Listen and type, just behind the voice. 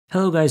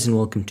Hello guys and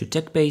welcome to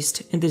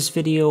TechBased. In this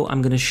video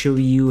I'm going to show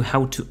you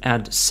how to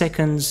add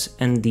seconds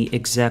and the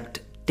exact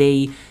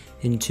day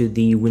into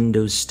the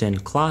Windows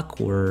 10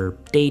 clock or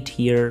date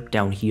here,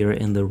 down here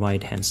in the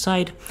right hand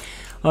side.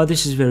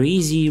 This is very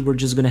easy. We're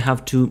just going to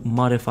have to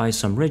modify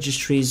some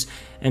registries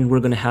and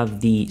we're going to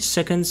have the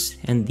seconds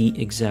and the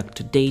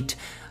exact date,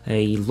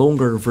 a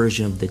longer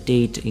version of the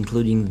date,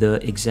 including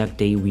the exact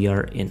day we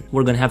are in.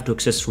 We're going to have to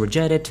access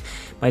Regedit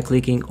by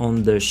clicking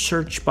on the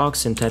search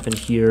box and type in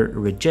here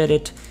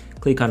Regedit.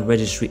 Click on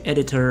Registry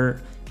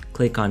Editor,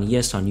 click on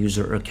Yes on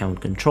User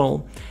Account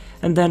Control,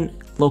 and then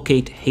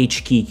locate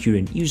HKey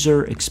Current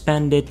User,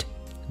 expand it,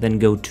 then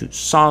go to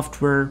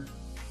Software,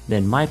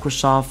 then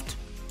Microsoft,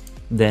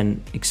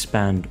 then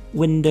expand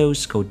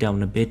Windows, go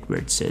down a bit where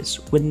it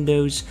says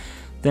Windows,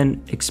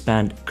 then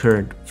expand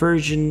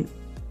CurrentVersion,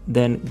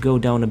 then go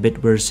down a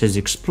bit where it says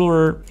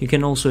Explorer. You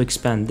can also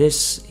expand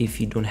this if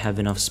you don't have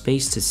enough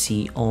space to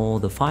see all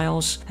the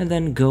files, and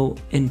then go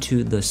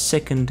into the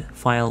second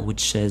file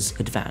which says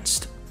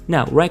Advanced.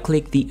 Now right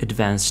click the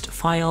advanced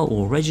file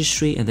or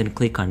registry and then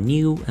click on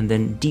New and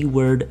then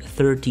dword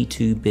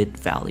 32-bit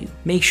value.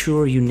 Make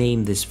sure you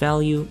name this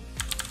value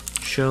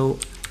Show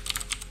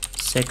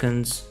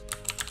Seconds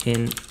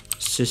in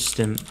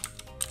System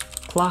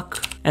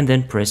Clock and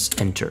then press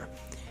Enter.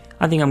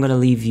 I think I'm going to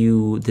leave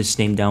you this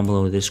name down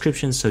below in the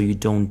description so you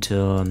don't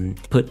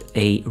put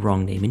a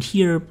wrong name in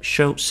here.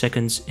 Show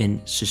seconds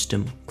in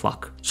system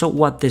clock. So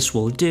what this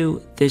will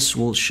do, this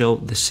will show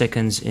the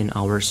seconds in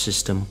our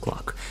system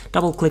clock.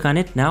 Double click on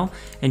it now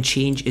and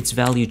change its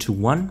value to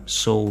 1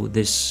 so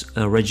this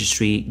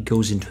registry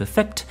goes into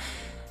effect,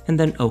 and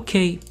then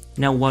OK.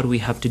 Now what we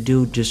have to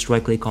do, just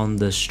right click on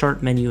the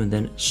start menu and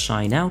then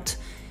sign out,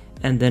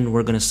 and then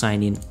we're going to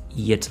sign in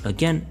yet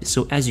again.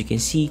 So as you can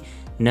see,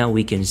 now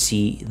we can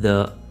see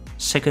the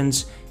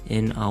seconds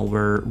in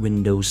our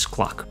Windows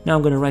clock. Now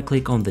I'm going to right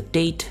click on the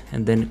date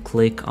and then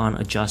click on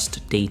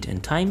adjust date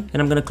and time,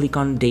 and I'm going to click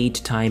on date,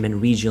 time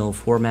and regional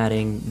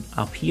formatting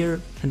up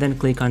here, and then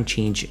click on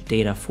change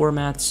data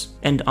formats,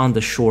 and on the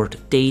short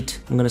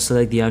date I'm going to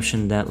select the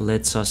option that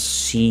lets us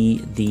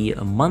see the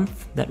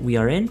month that we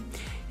are in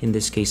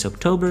this case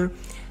October,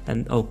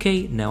 and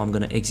OK. Now I'm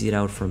going to exit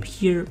out from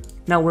here.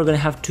 Now we're going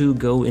to have to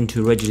go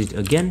into Regedit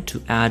again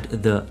to add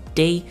the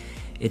day.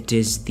 It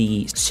is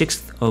the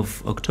 6th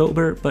of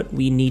October, but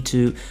we need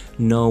to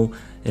know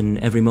in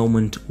every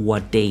moment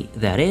what day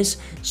that is.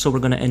 So we're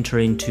going to enter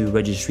into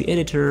Registry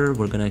Editor.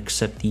 We're going to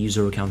accept the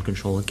user account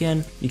control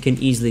again. You can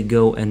easily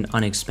go and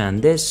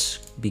unexpand this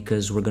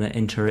because we're going to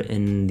enter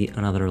in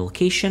another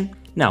location.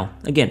 Now,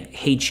 again,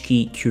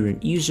 HKey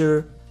Current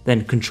User,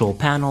 then Control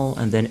Panel,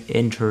 and then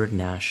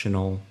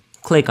International.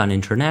 Click on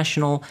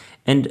International,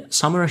 and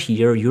somewhere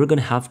here you're going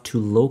to have to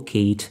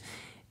locate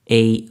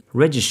a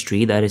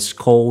registry that is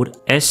called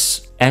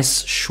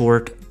SS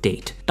short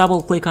date.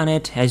 Double click on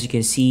it. As you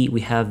can see, we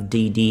have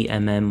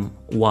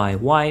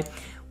DDMMYY.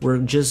 We're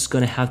just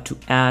gonna have to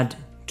add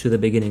to the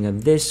beginning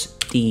of this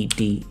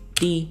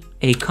DDD,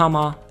 a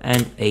comma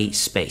and a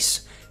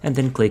space, and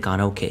then click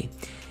on OK.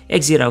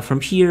 Exit out from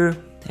here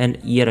and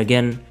yet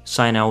again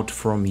sign out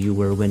from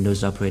your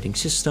Windows operating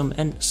system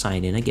and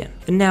sign in again.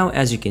 And now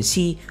as you can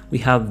see, we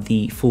have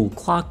the full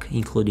clock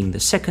including the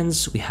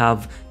seconds, we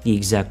have the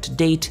exact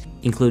date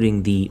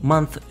including the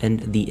month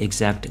and the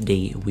exact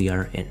day we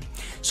are in.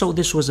 So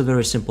this was a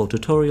very simple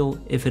tutorial.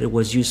 If it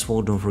was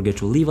useful, don't forget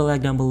to leave a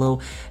like down below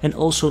and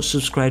also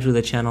subscribe to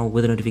the channel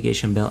with the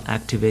notification bell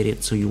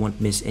activated so you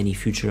won't miss any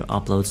future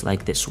uploads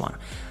like this one.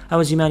 I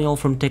was Emmanuel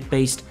from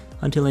TechBased.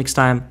 Until next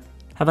time,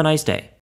 have a nice day.